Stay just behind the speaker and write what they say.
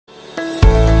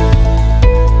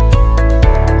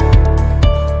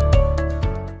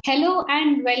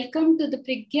and welcome to the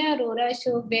Priggya Arora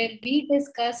Show, where we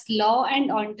discuss law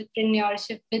and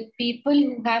entrepreneurship with people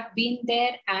who have been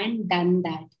there and done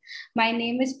that. My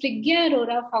name is Priggya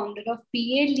Arora, founder of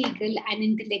PA Legal, an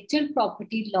intellectual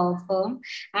property law firm,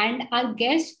 and our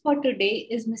guest for today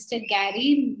is Mr.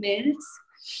 Gary Mills.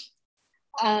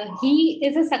 He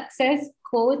is a success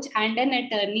coach and an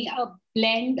attorney, a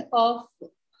blend of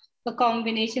a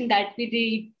combination that we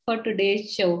did for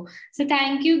today's show. So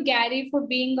thank you, Gary, for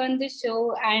being on the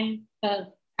show and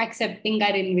accepting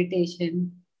our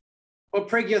invitation. Well,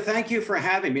 Priggya, thank you for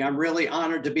having me. I'm really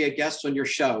honored to be a guest on your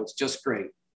show. It's just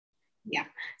great. Yeah.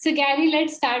 So Gary,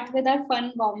 let's start with our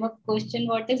fun warm-up question.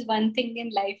 What is one thing in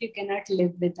life you cannot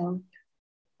live without?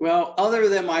 Well, other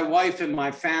than my wife and my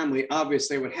family,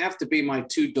 obviously, it would have to be my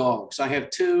two dogs. I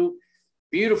have two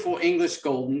beautiful English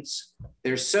Goldens.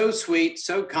 They're so sweet,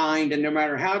 so kind, and no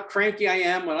matter how cranky I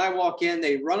am, when I walk in,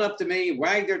 they run up to me,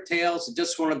 wag their tails, and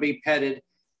just want to be petted.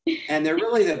 And they're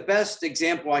really the best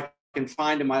example I can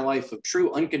find in my life of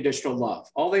true unconditional love.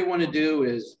 All they want to do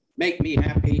is make me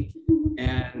happy,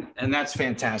 and that's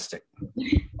fantastic.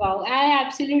 Wow, I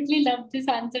absolutely love this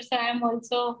answer. So I am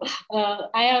also,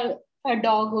 I have a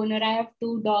dog owner. I have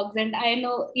two dogs, and I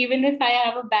know even if I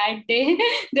have a bad day,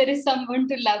 there is someone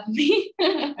to love me.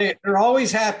 They're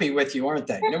always happy with you, aren't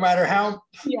they? No matter how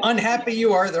unhappy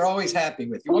you are, they're always happy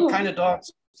with you. What kind of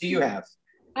dogs do you have?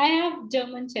 I have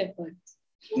German Shepherds.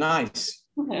 Nice,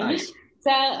 nice. So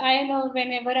I know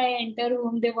whenever I enter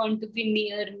home, they want to be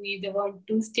near me. They want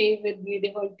to stay with me.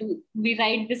 They want to be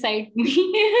right beside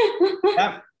me.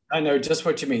 Yeah, I know just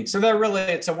what you mean. So they're really,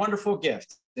 it's a wonderful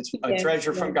gift. It's a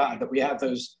treasure from God that we have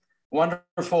those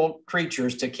wonderful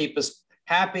creatures to keep us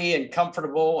happy and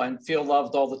comfortable and feel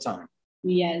loved all the time.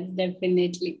 Yes,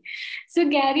 definitely. So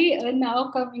Gary,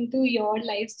 now coming to your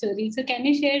life story. So can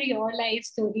you share your life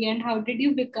story and how did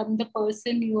you become the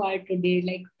person you are today?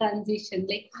 Like transition,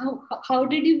 like how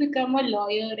did you become a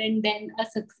lawyer and then a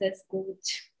success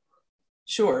coach?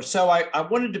 Sure. So I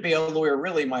wanted to be a lawyer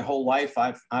really my whole life.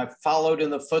 I've followed in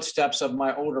the footsteps of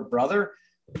my older brother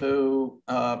who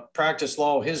practiced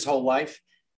law his whole life.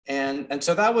 And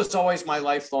so that was always my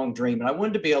lifelong dream. And I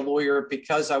wanted to be a lawyer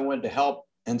because I wanted to help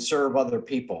and serve other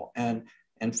people and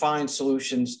find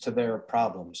solutions to their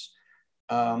problems.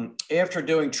 After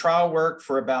doing trial work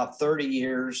for about 30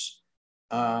 years,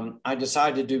 I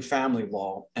decided to do family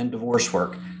law and divorce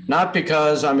work, not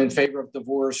because I'm in favor of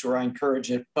divorce or I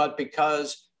encourage it, but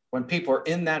because when people are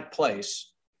in that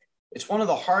place, it's one of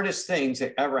the hardest things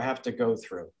they ever have to go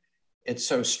through. It's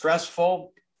so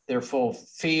stressful. They're full of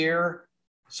fear.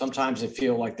 Sometimes they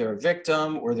feel like they're a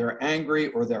victim or they're angry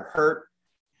or they're hurt.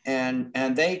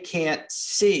 And they can't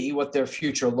see what their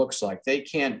future looks like. They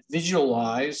can't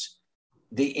visualize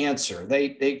the answer.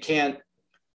 They can't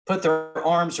put their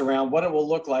arms around what it will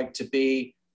look like to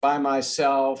be by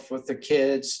myself with the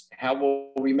kids. How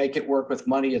will we make it work with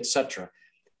money, etc.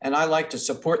 And I like to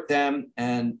support them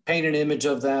and paint an image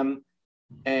of them.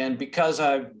 And because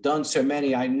I've done so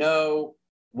many, I know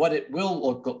what it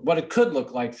could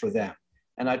look like for them.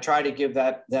 And I try to give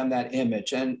them that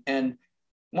image. And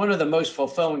one of the most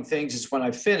fulfilling things is when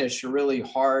I finish a really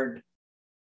hard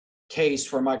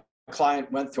case where my client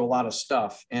went through a lot of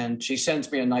stuff and she sends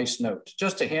me a nice note,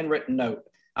 just a handwritten note.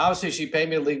 Obviously, she paid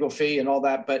me a legal fee and all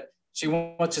that, but she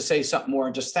wants to say something more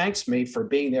and just thanks me for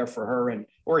being there for her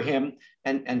or him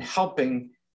and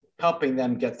helping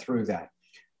them get through that.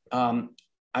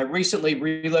 I recently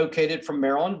relocated from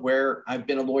Maryland, where I've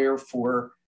been a lawyer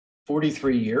for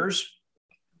 43 years,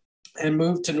 and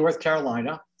moved to North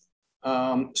Carolina.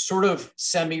 Sort of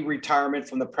semi-retirement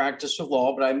from the practice of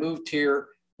law, but I moved here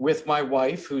with my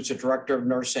wife, who's a director of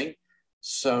nursing.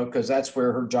 So, because that's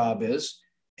where her job is.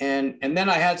 And then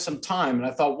I had some time and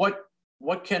I thought, what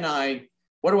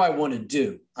do I want to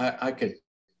do? I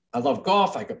love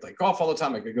golf. I could play golf all the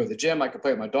time. I could go to the gym. I could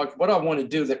play with my dog. What do I want to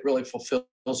do that really fulfills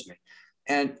me?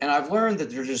 And I've learned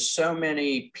that there's just so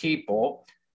many people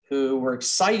who were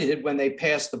excited when they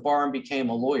passed the bar and became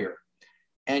a lawyer.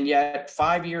 And yet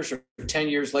 5 years or 10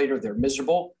 years later, they're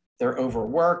miserable, they're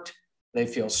overworked, they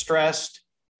feel stressed,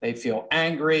 they feel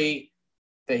angry,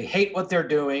 they hate what they're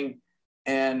doing.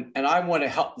 And I want to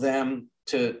help them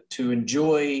to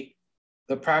enjoy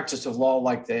the practice of law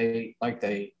like they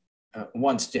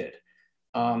once did.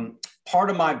 Part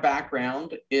of my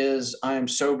background is I am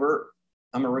sober.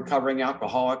 I'm a recovering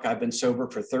alcoholic. I've been sober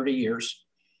for 30 years.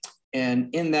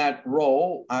 And in that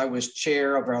role, I was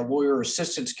chair of our Lawyer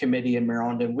Assistance Committee in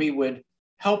Maryland, and we would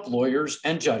help lawyers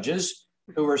and judges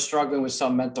who were struggling with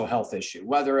some mental health issue,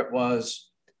 whether it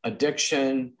was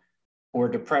addiction or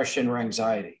depression or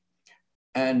anxiety.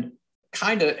 And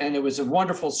it was a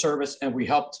wonderful service, and we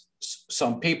helped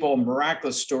some people,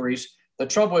 miraculous stories. The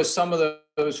trouble is some of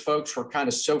those folks were kind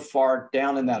of so far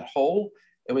down in that hole,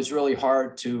 it was really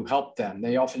hard to help them.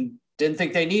 They often didn't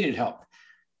think they needed help.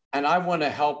 And I want to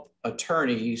help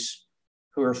attorneys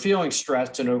who are feeling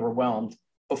stressed and overwhelmed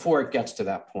before it gets to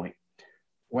that point,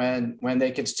 when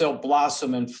they can still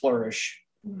blossom and flourish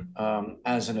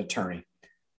as an attorney.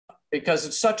 Because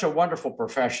it's such a wonderful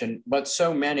profession, but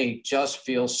so many just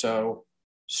feel so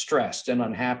stressed and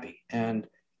unhappy. And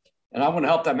I want to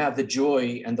help them have the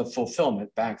joy and the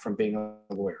fulfillment back from being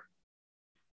a lawyer.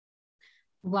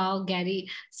 Wow, Gary.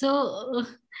 So,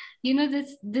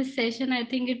 this session, I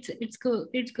think it's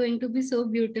going to be so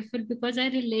beautiful because I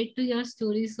relate to your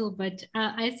story so much.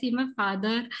 I see my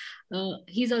father.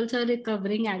 He's also a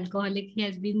recovering alcoholic. He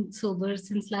has been sober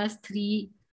since last three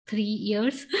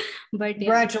years. But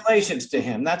congratulations to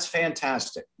him. That's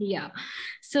fantastic. Yeah.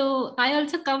 So I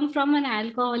also come from an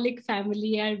alcoholic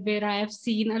family where I have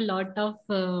seen a lot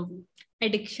of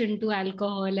addiction to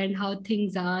alcohol and how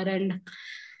things are and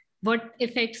what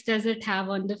effects does it have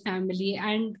on the family.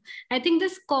 And I think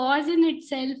this cause in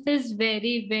itself is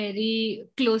very, very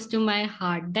close to my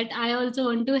heart, that I also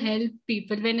want to help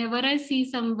people. Whenever I see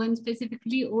someone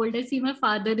specifically old, I see my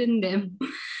father in them.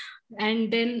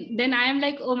 And then I am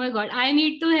like, oh my God, I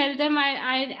need to help them.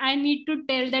 I need to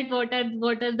tell that what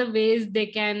are the ways they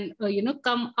can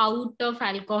come out of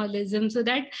alcoholism so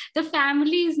that the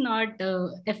family is not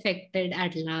affected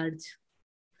at large.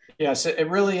 Yes, it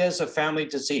really is a family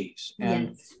disease.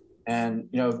 And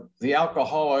the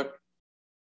alcoholic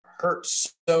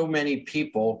hurts so many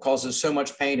people, causes so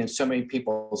much pain in so many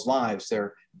people's lives,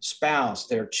 their spouse,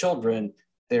 their children,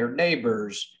 their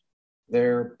neighbors,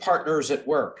 their partners at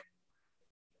work.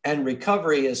 And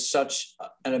recovery is such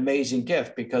an amazing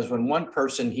gift, because when one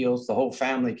person heals, the whole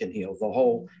family can heal.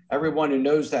 Everyone who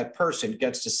knows that person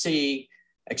gets to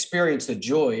experience the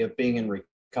joy of being in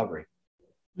recovery.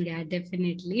 Yeah,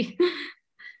 definitely.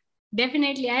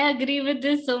 Definitely. I agree with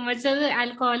this so much. So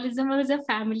alcoholism is a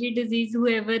family disease.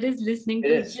 Whoever is listening to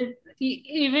this,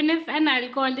 even if an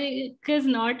alcoholic is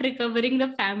not recovering,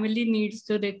 the family needs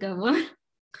to recover.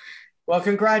 Well,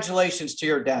 congratulations to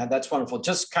your dad. That's wonderful.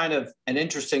 Just kind of an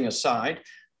interesting aside.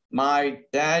 My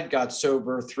dad got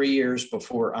sober 3 years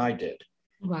before I did.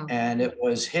 Wow. And it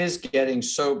was his getting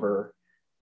sober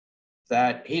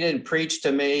that he didn't preach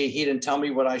to me. He didn't tell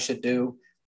me what I should do,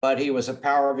 but he was a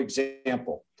power of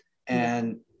example.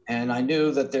 And I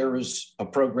knew that there was a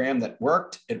program that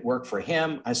worked. It worked for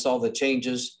him. I saw the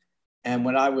changes. And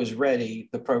when I was ready,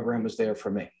 the program was there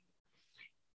for me.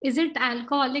 Is it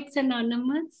Alcoholics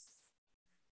Anonymous?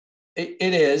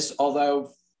 It is,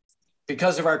 although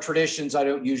because of our traditions, I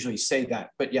don't usually say that,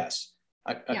 but yes.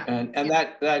 And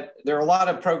that there are a lot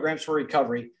of programs for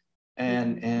recovery,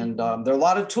 and there are a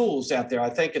lot of tools out there. I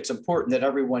think it's important that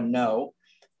everyone know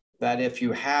that if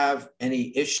you have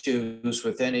any issues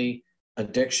with any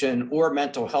addiction or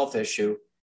mental health issue,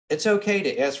 it's okay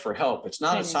to ask for help. It's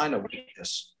not a sign of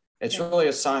weakness. It's really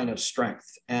a sign of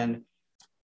strength. And,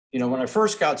 when I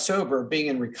first got sober, being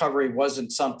in recovery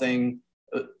wasn't something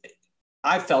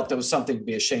I felt it was something to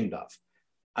be ashamed of.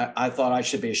 I thought I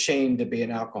should be ashamed to be an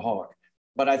alcoholic.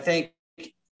 But I think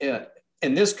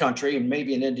in this country, and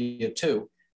maybe in India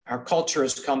too, our culture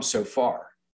has come so far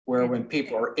where when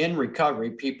people are in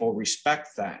recovery, people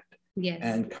respect that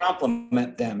and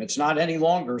compliment them. It's not any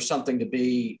longer something to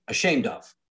be ashamed of.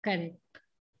 Correct.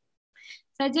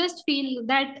 So I just feel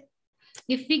that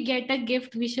if we get a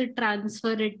gift, we should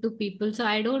transfer it to people. So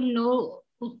I don't know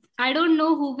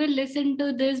who will listen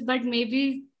to this, but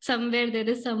maybe somewhere there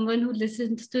is someone who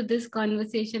listens to this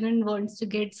conversation and wants to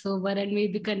get sober and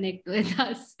maybe connect with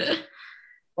us.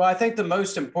 Well, I think the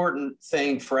most important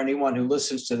thing for anyone who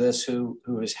listens to this, who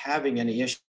is having any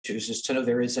issues, is to know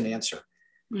there is an answer.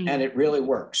 And it really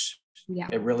works. Yeah.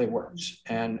 It really works.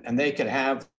 And they can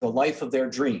have the life of their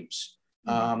dreams.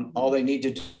 All they need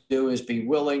to do is be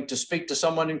willing to speak to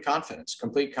someone in confidence,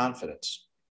 complete confidence.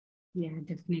 Yeah,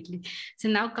 definitely. So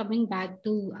now coming back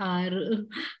to our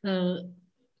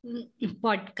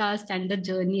podcast and the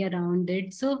journey around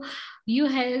it. So you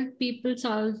help people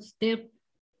solve their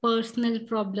personal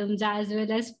problems as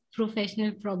well as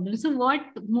professional problems. So what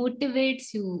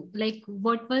motivates you? Like,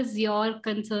 what was your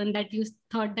concern that you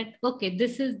thought that, okay,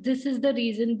 this is the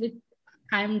reason that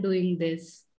I'm doing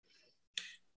this?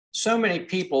 So many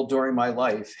people during my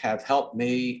life have helped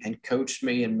me and coached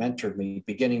me and mentored me,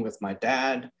 beginning with my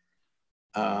dad,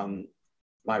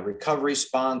 my recovery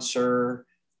sponsor.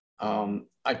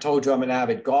 I told you I'm an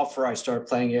avid golfer. I started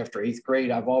playing after 8th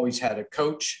grade. I've always had a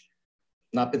coach,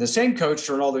 not been the same coach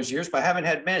during all those years, but I haven't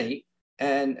had many.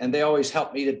 And they always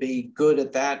helped me to be good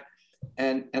at that.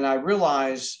 And I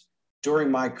realized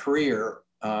during my career,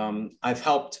 I've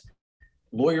helped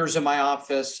lawyers in my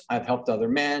office. I've helped other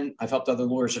men. I've helped other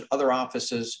lawyers at other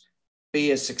offices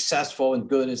be as successful and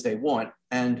good as they want.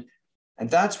 And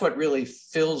that's what really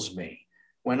fills me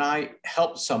when I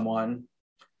help someone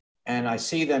and I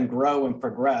see them grow and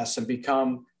progress and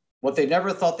become what they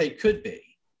never thought they could be.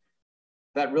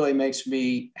 That really makes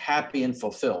me happy and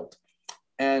fulfilled.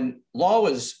 And law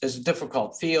is a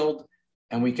difficult field,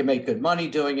 and we can make good money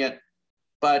doing it.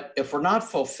 But if we're not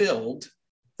fulfilled,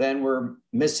 then we're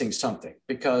missing something,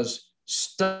 because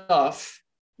stuff,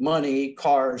 money,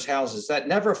 cars, houses, that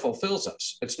never fulfills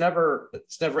us. It's never,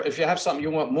 if you have something,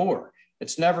 you want more.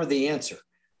 It's never the answer.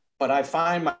 But I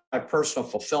find my personal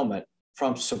fulfillment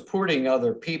from supporting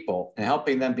other people and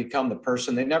helping them become the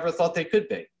person they never thought they could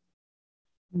be.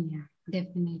 Yeah,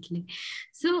 definitely.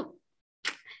 So,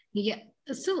 yeah.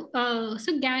 So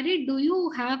Gary, do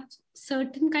you have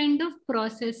certain kind of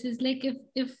processes? Like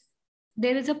if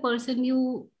there is a person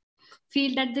you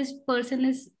feel that this person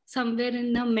is somewhere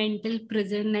in a mental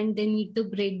prison and they need to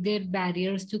break their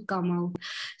barriers to come out.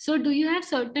 So do you have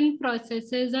certain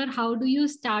processes, or how do you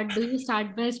start? Do you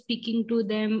start by speaking to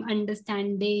them,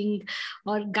 understanding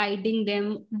or guiding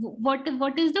them? What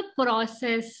is the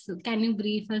process? Can you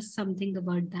brief us something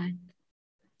about that?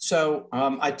 So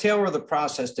I tailor the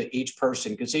process to each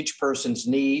person, because each person's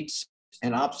needs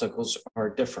and obstacles are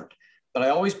different. But I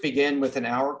always begin with an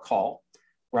hour call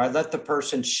where I let the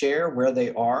person share where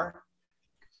they are,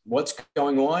 what's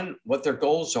going on, what their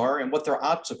goals are, and what their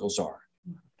obstacles are.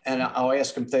 And I'll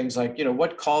ask them things like,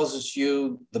 what causes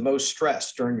you the most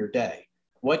stress during your day?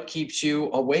 What keeps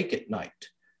you awake at night?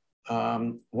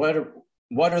 What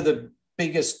are the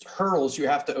biggest hurdles you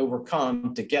have to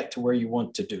overcome to get to where you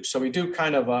want to do? So we do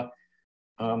kind of a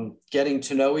getting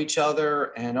to know each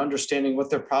other and understanding what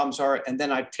their problems are. And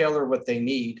then I tailor what they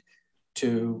need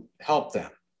to help them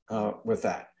with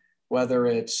that, whether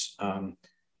it's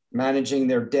managing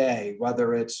their day,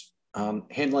 whether it's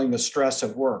handling the stress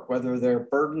of work, whether they're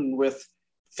burdened with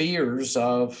fears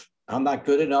of I'm not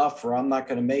good enough, or I'm not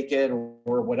going to make it,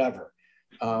 or whatever.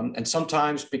 And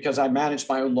sometimes, because I managed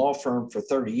my own law firm for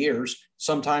 30 years,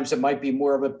 sometimes it might be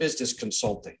more of a business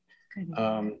consulting.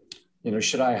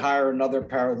 Should I hire another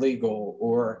paralegal,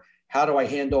 or how do I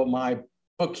handle my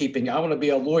bookkeeping? I want to be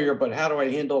a lawyer, but how do I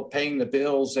handle paying the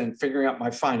bills and figuring out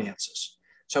my finances?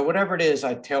 So whatever it is,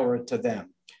 I tailor it to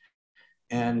them.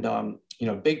 And,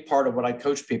 a big part of what I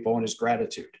coach people on is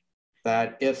gratitude.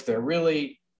 That if they're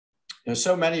really,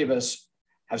 so many of us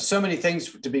have so many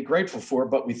things to be grateful for,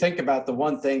 but we think about the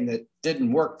one thing that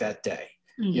didn't work that day.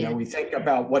 Yeah. We think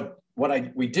about what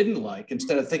we didn't like,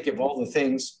 instead of thinking of all the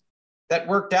things that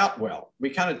worked out well. We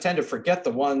kind of tend to forget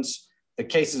the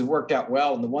cases that worked out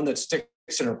well, and the one that sticks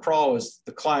in our craw is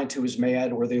the client who was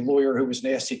mad, or the lawyer who was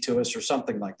nasty to us, or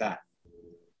something like that.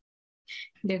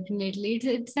 Definitely.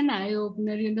 It's an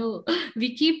eye-opener,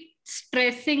 we keep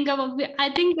stressing about,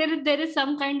 I think there is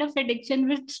some kind of addiction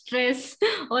with stress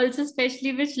also,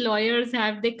 especially which lawyers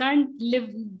have. They can't live,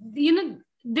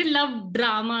 they love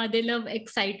drama, they love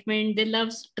excitement, they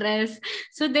love stress.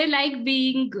 So they like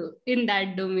being in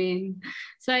that domain.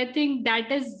 So I think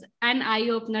that is an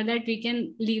eye-opener, that we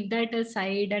can leave that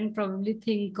aside and probably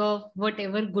think of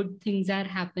whatever good things are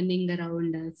happening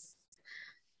around us.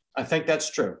 I think that's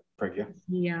true, Priggya.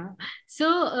 Yeah.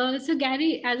 So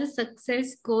Gary, as a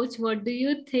success coach, what do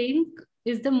you think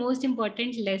is the most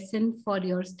important lesson for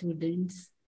your students?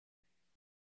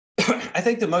 I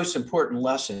think the most important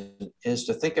lesson is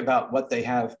to think about what they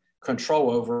have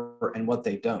control over and what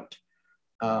they don't.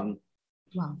 Wow.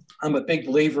 I'm a big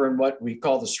believer in what we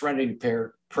call the serenity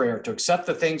prayer, to accept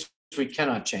the things we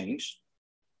cannot change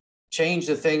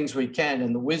the things we can,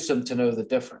 and the wisdom to know the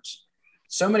difference.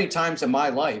 So many times in my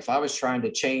life, I was trying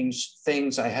to change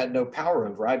things I had no power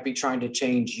over. I'd be trying to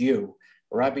change you,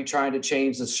 or I'd be trying to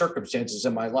change the circumstances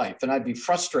in my life. And I'd be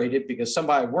frustrated because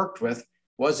somebody I worked with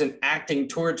wasn't acting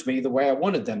towards me the way I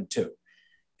wanted them to.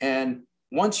 And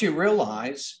once you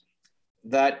realize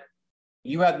that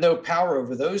you have no power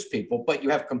over those people, but you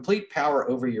have complete power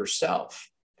over yourself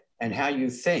and how you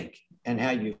think and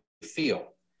how you feel.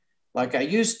 Like I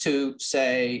used to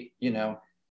say,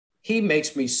 he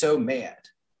makes me so mad.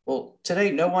 Well,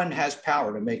 today, no one has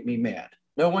power to make me mad.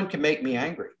 No one can make me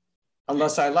angry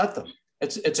unless I let them.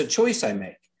 It's a choice I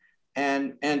make.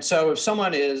 And so if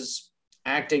someone is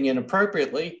acting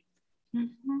inappropriately,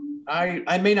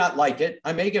 I may not like it.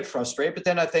 I may get frustrated, but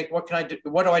then I think, what can I do?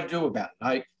 What do I do about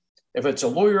it? If it's a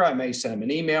lawyer, I may send him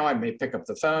an email. I may pick up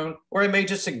the phone, or I may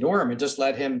just ignore him and just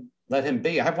let him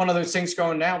be. I have one of those things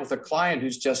going now with a client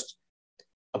who's just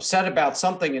upset about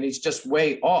something and he's just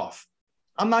way off.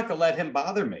 I'm not going to let him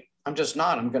bother me. I'm just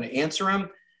not. I'm going to answer them.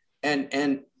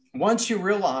 And once you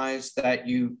realize that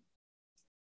you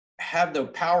have no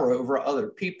power over other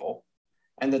people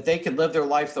and that they can live their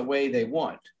life the way they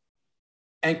want,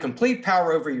 and complete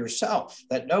power over yourself,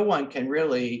 that no one can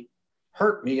really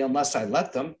hurt me unless I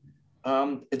let them,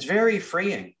 it's very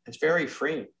freeing. It's very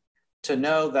freeing to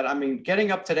know that, I mean,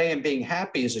 getting up today and being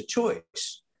happy is a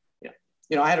choice.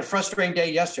 You know, I had a frustrating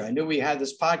day yesterday. I knew we had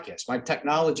this podcast. My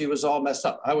technology was all messed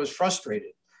up. I was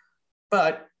frustrated.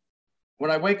 But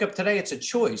when I wake up today, it's a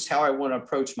choice how I want to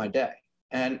approach my day.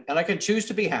 And I can choose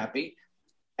to be happy.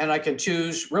 And I can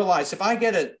realize if I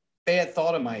get a bad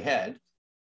thought in my head,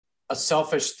 a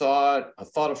selfish thought, a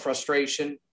thought of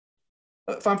frustration.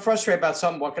 If I'm frustrated about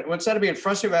something, instead of being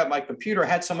frustrated about my computer, I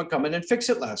had someone come in and fix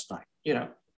it last night, you know,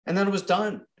 and then it was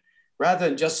done, rather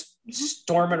than just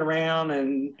storming around.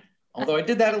 And although I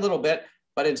did that a little bit,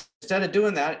 but instead of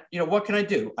doing that, you know, what can I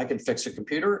do? I can fix a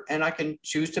computer and I can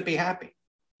choose to be happy.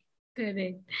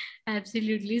 Correct.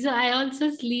 Absolutely. So I also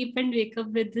sleep and wake up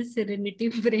with the serenity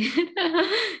prayer.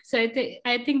 So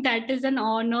I think that is an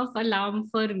on-off alarm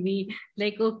for me.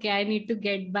 Like, okay, I need to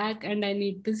get back and I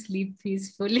need to sleep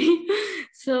peacefully.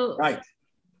 So Right.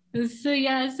 So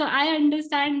yeah, so I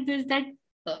understand this, that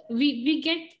we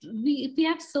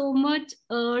have so much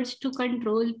urge to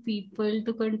control people,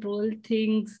 to control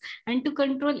things, and to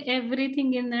control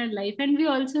everything in our life. And we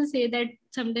also say that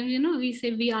sometimes, you know, we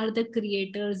say we are the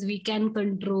creators, we can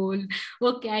control.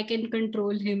 Okay, I can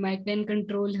control him, I can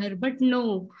control her. But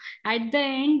no, at the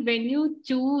end, when you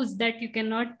choose that you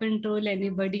cannot control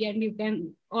anybody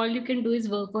and all you can do is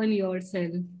work on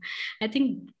yourself, I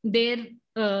think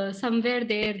somewhere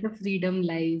there the freedom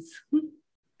lies.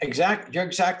 Exactly. You're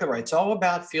exactly right. It's all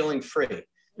about feeling free.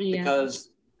 Yeah. Because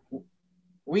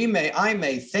I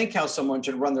may think how someone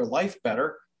should run their life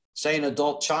better, say an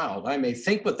adult child. I may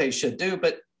think what they should do,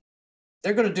 but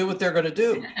they're going to do what they're going to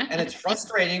do. And it's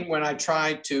frustrating when I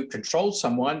try to control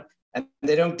someone and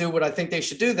they don't do what I think they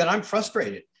should do, then I'm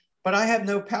frustrated. But I have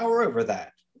no power over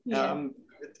that. Yeah.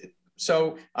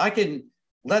 So I can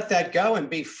let that go and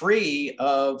be free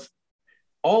of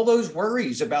all those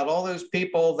worries about all those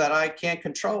people that I can't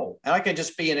control. And I can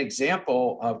just be an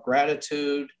example of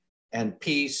gratitude and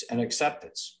peace and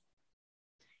acceptance.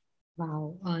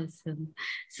 Wow, awesome.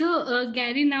 So,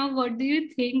 Gary, now what do you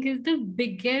think is the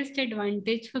biggest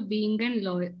advantage for being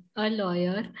a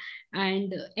lawyer?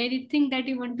 And anything that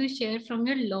you want to share from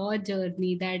your law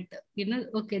journey that, you know,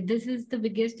 okay, this is the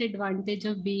biggest advantage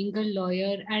of being a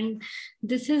lawyer, and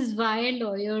this is why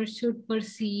lawyers should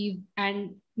perceive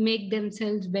and make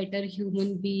themselves better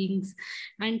human beings,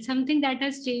 and something that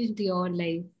has changed your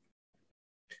life.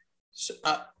 So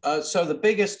the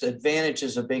biggest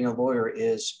advantages of being a lawyer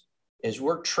is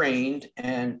we're trained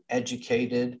and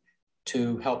educated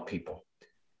to help people.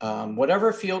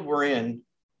 Whatever field we're in,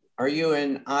 are you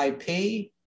in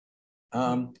IP?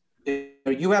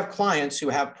 You have clients who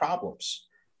have problems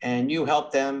and you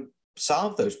help them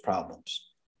solve those problems.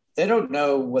 They don't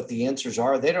know what the answers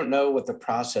are. They don't know what the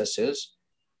process is.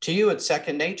 To you, it's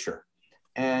second nature.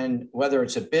 And whether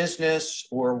it's a business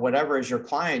or whatever is your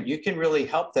client, you can really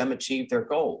help them achieve their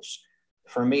goals.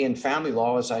 For me in family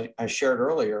law, as I shared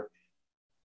earlier,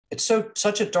 it's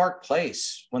such a dark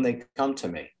place when they come to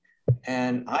me,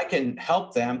 and I can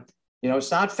help them. You know,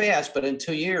 it's not fast, but in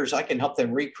 2 years, I can help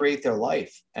them recreate their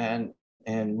life and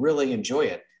really enjoy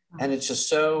it. And it's just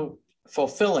so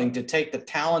fulfilling to take the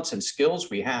talents and skills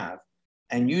we have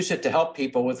and use it to help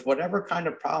people with whatever kind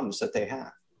of problems that they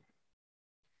have.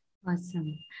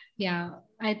 Awesome. Yeah,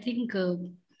 I think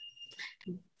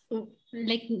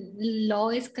like law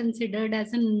is considered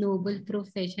as a noble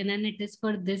profession, and it is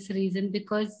for this reason,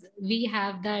 because we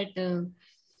have that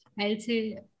I'll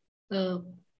say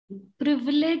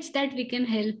privilege that we can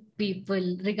help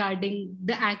people regarding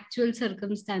the actual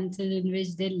circumstances in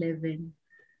which they live in.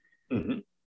 Mm-hmm.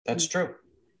 That's true.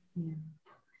 Yeah.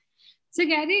 So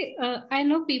Gary, I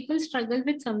know people struggle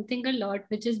with something a lot,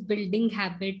 which is building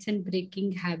habits and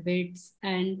breaking habits,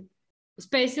 and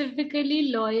specifically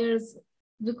lawyers,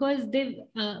 because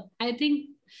I think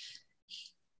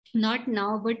not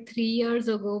now, but 3 years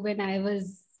ago when I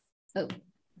was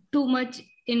too much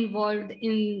involved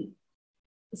in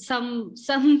some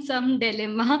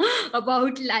dilemma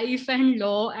about life and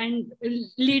law and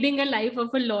leading a life of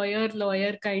a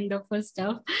lawyer kind of a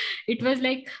stuff. It was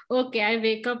like, okay, I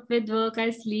wake up with work, I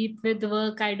sleep with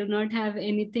work, I do not have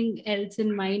anything else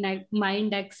in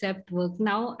mind except work.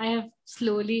 Now I have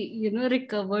slowly,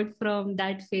 recovered from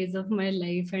that phase of my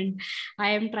life, and I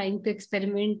am trying to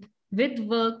experiment with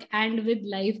work and with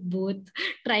life both,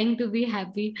 trying to be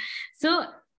happy. So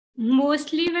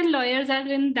mostly when lawyers are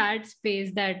in that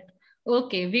space, that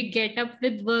okay, we get up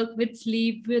with work, with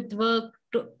sleep, with work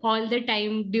all the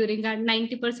time. During our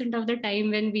 90% of the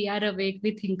time when we are awake,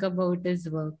 we think about is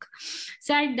work.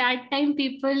 So at that time,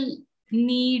 people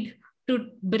need to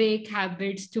break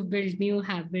habits, to build new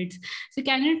habits. So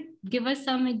can you give us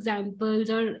some examples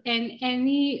or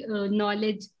any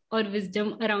knowledge or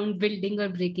wisdom around building or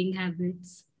breaking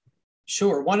habits?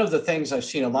 Sure. One of the things I've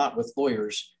seen a lot with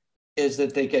lawyers is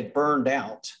that they get burned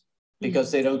out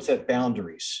because they don't set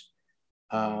boundaries.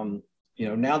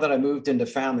 Now that I moved into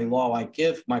family law, I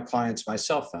give my clients my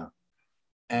cell phone,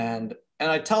 and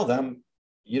I tell them,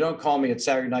 you don't call me at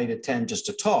Saturday night at 10 just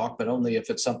to talk, but only if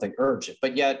it's something urgent.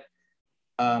 But yet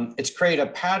it's created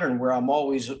a pattern where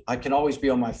I can always be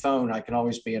on my phone. I can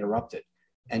always be interrupted.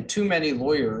 And too many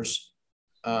lawyers,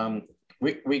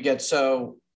 we get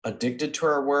so addicted to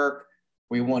our work.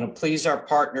 We want to please our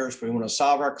partners. We want to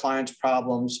solve our clients'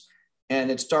 problems.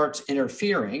 And it starts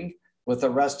interfering with the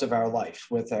rest of our life,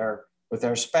 with our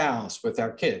spouse, with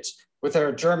our kids, with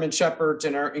our German Shepherds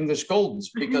and our English Goldens,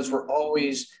 because we're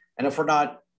always, and if we're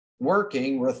not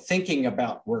working, we're thinking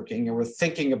about working and we're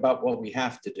thinking about what we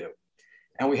have to do.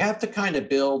 And we have to kind of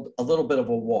build a little bit of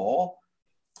a wall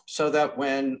so that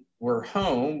when we're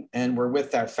home and we're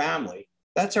with our family,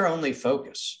 that's our only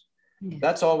focus. Yeah.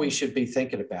 That's all we should be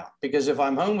thinking about. Because if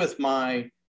I'm home with my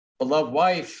beloved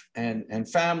wife and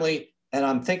family, and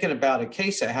I'm thinking about a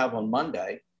case I have on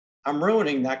Monday, I'm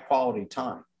ruining that quality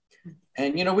time.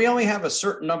 And, we only have a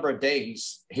certain number of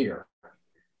days here.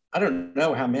 I don't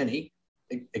know how many.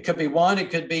 It could be one, it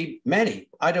could be many.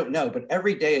 I don't know, but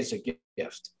every day is a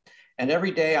gift. And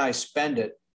every day I spend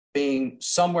it being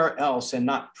somewhere else and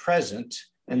not present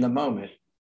in the moment,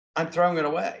 I'm throwing it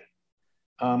away.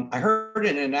 I heard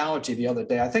an analogy the other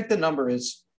day. I think the number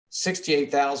is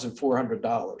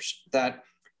 $68,400. That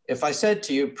if I said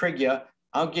to you, Priggya,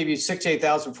 I'll give you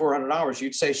 $68,400,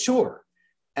 you'd say, sure.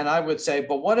 And I would say,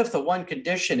 but what if the one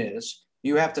condition is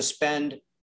you have to spend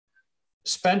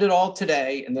it all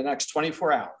today in the next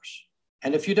 24 hours?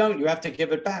 And if you don't, you have to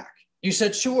give it back. You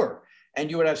said, sure.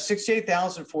 And you would have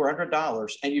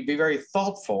 $68,400 and you'd be very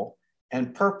thoughtful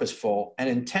and purposeful and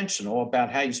intentional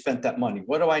about how you spent that money.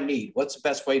 What do I need? What's the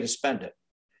best way to spend it?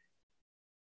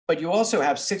 But you also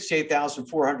have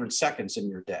 68,400 seconds in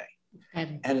your day.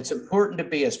 And it's important to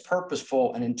be as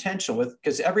purposeful and intentional with,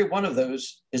 because every one of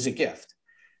those is a gift.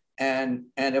 And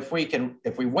if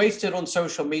we waste it on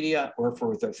social media, or if we're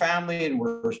with our family and we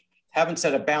haven't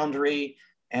set a boundary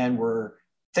and we're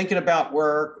thinking about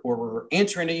work, or we're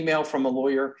answering an email from a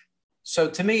lawyer. So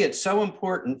to me, it's so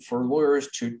important for lawyers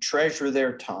to treasure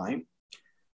their time.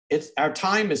 Our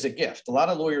time is a gift. A lot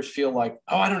of lawyers feel like,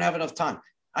 oh, I don't have enough time.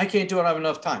 I can't do it. I have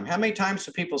enough time. How many times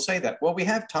do people say that? Well, we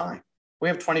have time. We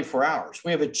have 24 hours.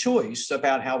 We have a choice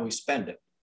about how we spend it.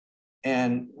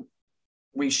 And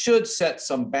we should set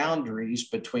some boundaries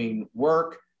between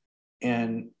work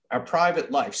and our private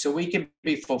life so we can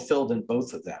be fulfilled in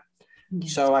both of them.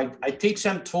 Yes. So I teach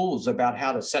them tools about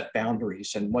how to set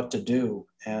boundaries and what to do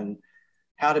and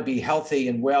how to be healthy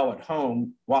and well at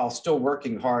home while still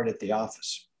working hard at the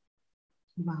office.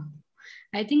 Wow.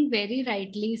 I think very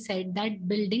rightly said that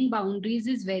building boundaries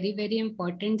is very, very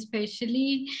important,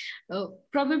 especially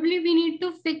probably we need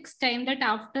to fix time that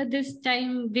after this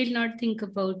time, we'll not think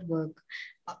about work.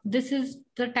 This is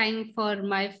the time for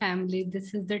my family.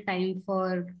 This is the time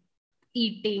for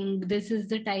eating. This is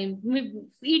the time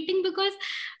eating, because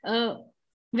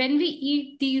when we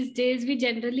eat these days, we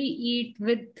generally eat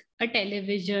with a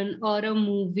television or a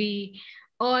movie,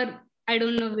 or I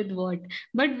don't know with what,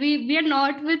 but we are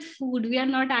not with food. We are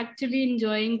not actually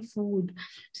enjoying food.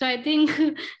 So I think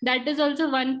that is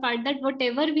also one part, that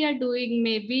whatever we are doing,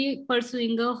 maybe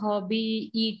pursuing a hobby,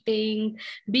 eating,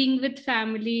 being with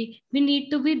family, we need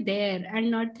to be there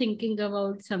and not thinking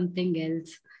about something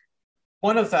else.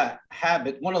 One of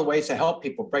the ways to help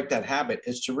people break that habit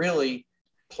is to really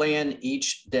plan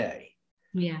each day.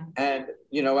 Yeah. And,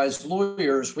 as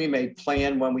lawyers, we may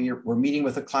plan when we're meeting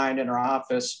with a client in our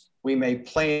office. We may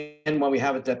plan when we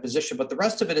have a deposition, but the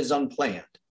rest of it is unplanned.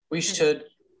 We should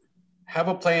have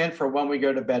a plan for when we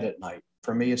go to bed at night.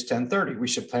 For me, it's 10:30. We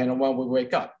should plan on when we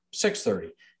wake up, 6:30.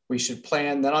 We should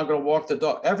plan, then I'm going to walk the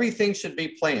dog. Everything should be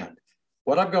planned.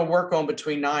 What I'm going to work on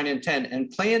between 9 and 10, and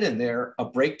plan in there a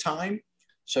break time.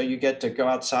 So you get to go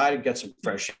outside and get some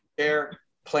fresh air.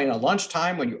 Plan a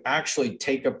lunchtime when you actually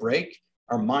take a break,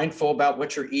 are mindful about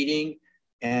what you're eating,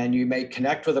 and you may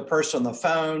connect with a person on the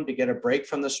phone to get a break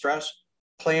from the stress.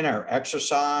 Plan our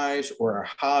exercise or our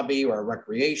hobby or our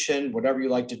recreation, whatever you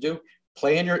like to do.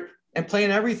 Plan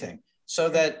everything so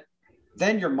that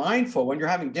then you're mindful when you're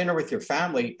having dinner with your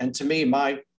family. And to me,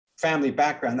 my family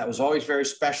background, that was always very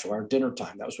special. Our dinner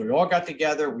time, that was when we all got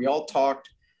together, we all talked.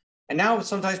 And now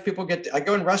sometimes people I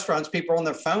go in restaurants, people are on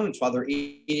their phones while they're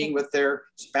eating with their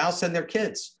spouse and their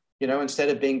kids, instead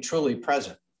of being truly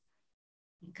present.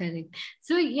 Correct.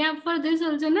 So yeah, for this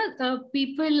also,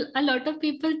 a lot of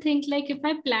people think like if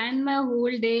I plan my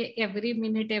whole day, every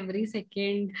minute, every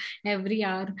second, every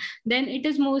hour, then it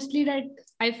is mostly that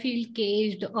I feel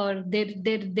caged, or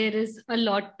there is a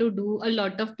lot to do, a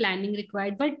lot of planning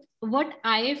required. But what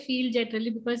I feel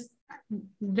generally, because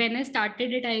when I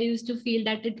started it, I used to feel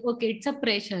that it's a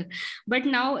pressure. But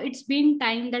now it's been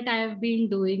time that I have been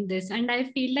doing this, and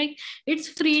I feel like it's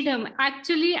freedom.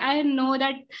 Actually, I know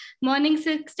that morning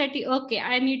 6:30, okay,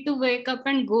 I need to wake up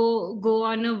and go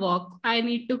on a walk. I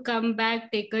need to come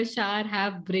back, take a shower,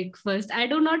 have breakfast. I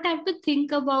do not have to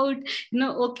think about,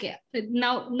 okay,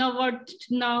 now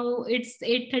it's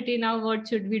 8:30. Now what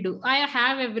should we do? I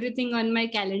have everything on my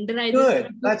calendar. I just Good. have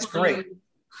to That's follow great. it.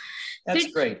 That's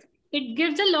So great. it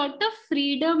gives a lot of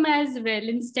freedom as well,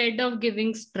 instead of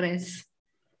giving stress.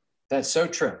 That's so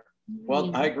true. Well,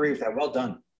 Yeah. I agree with that. Well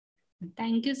done.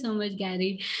 Thank you so much,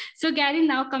 Gary. So Gary,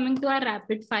 now coming to our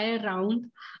rapid fire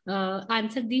round,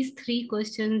 answer these 3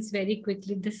 questions very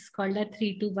quickly. This is called a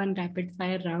 3-2-1 rapid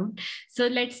fire round. So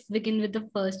let's begin with the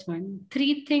first one.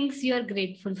 3 things you are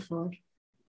grateful for.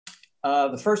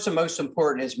 The first and most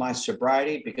important is my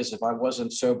sobriety, because if I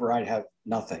wasn't sober, I'd have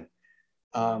nothing.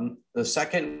 The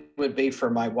second would be for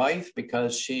my wife,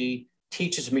 because she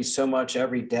teaches me so much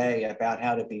every day about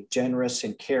how to be generous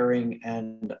and caring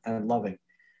and loving.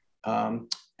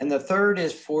 And the third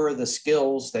is for the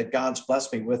skills that God's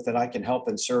blessed me with, that I can help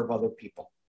and serve other people.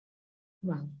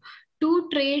 Wow. 2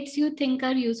 traits you think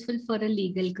are useful for a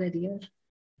legal career.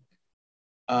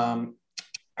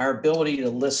 Our ability to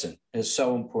listen is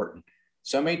so important.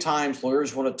 So many times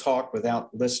lawyers want to talk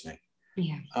without listening.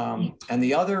 Yeah. And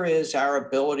the other is our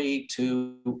ability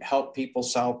to help people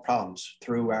solve problems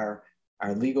through our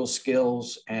legal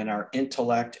skills and our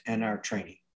intellect and our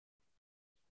training.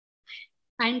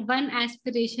 And one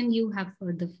aspiration you have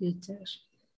for the future.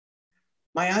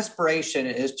 My aspiration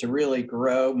is to really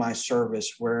grow my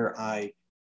service, where I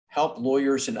help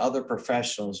lawyers and other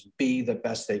professionals be the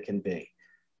best they can be.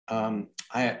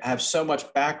 I have so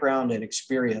much background and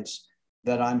experience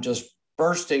that I'm just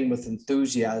bursting with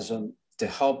enthusiasm to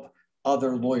help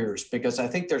other lawyers, because I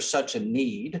think there's such a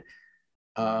need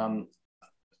to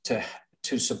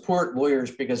support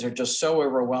lawyers, because they're just so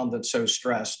overwhelmed and so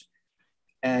stressed.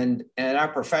 And our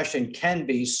profession can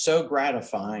be so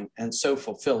gratifying and so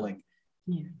fulfilling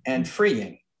and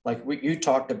freeing. Like you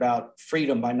talked about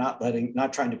freedom by not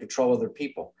trying to control other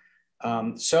people.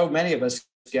 So many of us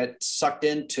get sucked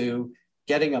into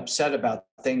getting upset about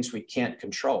things we can't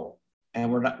control.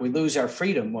 And we lose our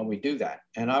freedom when we do that.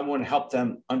 And I want to help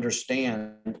them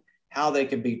understand how they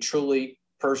can be truly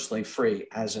personally free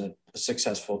as a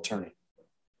successful attorney.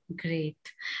 Great.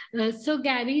 So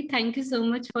Gary, thank you so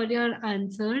much for your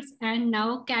answers. And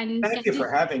now thank you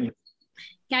for having me.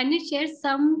 Can you share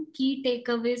some key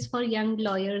takeaways for young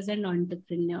lawyers and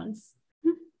entrepreneurs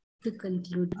to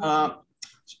conclude?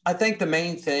 I think the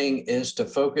main thing is to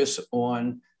focus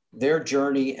on their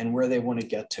journey and where they want to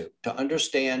get to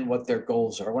understand what their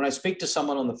goals are. When I speak to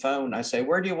someone on the phone, I say,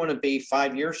 where do you want to be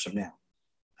 5 years from now?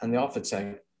 And they often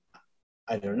say,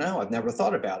 I don't know. I've never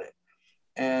thought about it.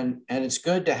 And it's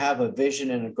good to have a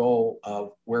vision and a goal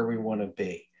of where we want to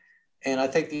be. And I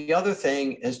think the other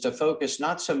thing is to focus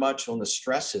not so much on the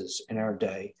stresses in our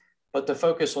day, but to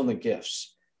focus on the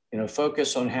gifts,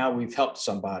 focus on how we've helped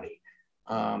somebody.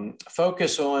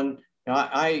 Focus on,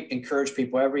 I encourage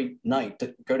people every night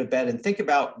to go to bed and think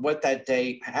about what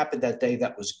happened that day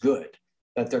that was good,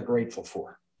 that they're grateful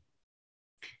for.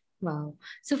 Wow.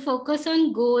 So focus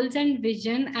on goals and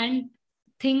vision and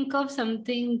think of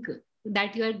something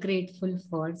that you are grateful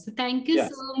for. So thank you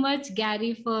so much,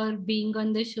 Gary, for being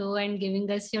on the show and giving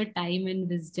us your time and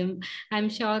wisdom. I'm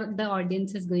sure the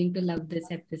audience is going to love this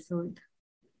episode.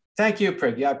 Thank you,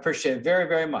 Priggya. I appreciate it very,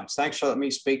 very much. Thanks for letting me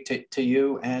speak to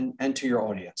you and to your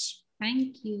audience.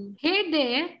 Thank you. Hey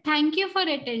there. Thank you for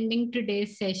attending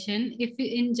today's session. If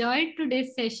you enjoyed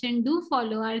today's session, do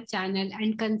follow our channel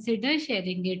and consider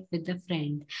sharing it with a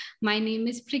friend. My name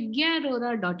is Priggya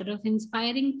Arora, daughter of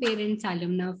inspiring parents,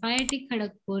 alumna of IIT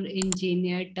Kharagpur,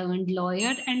 engineer turned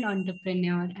lawyer and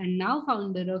entrepreneur, and now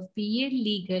founder of PA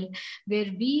Legal,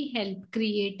 where we help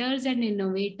creators and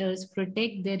innovators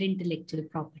protect their intellectual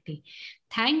property.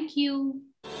 Thank you.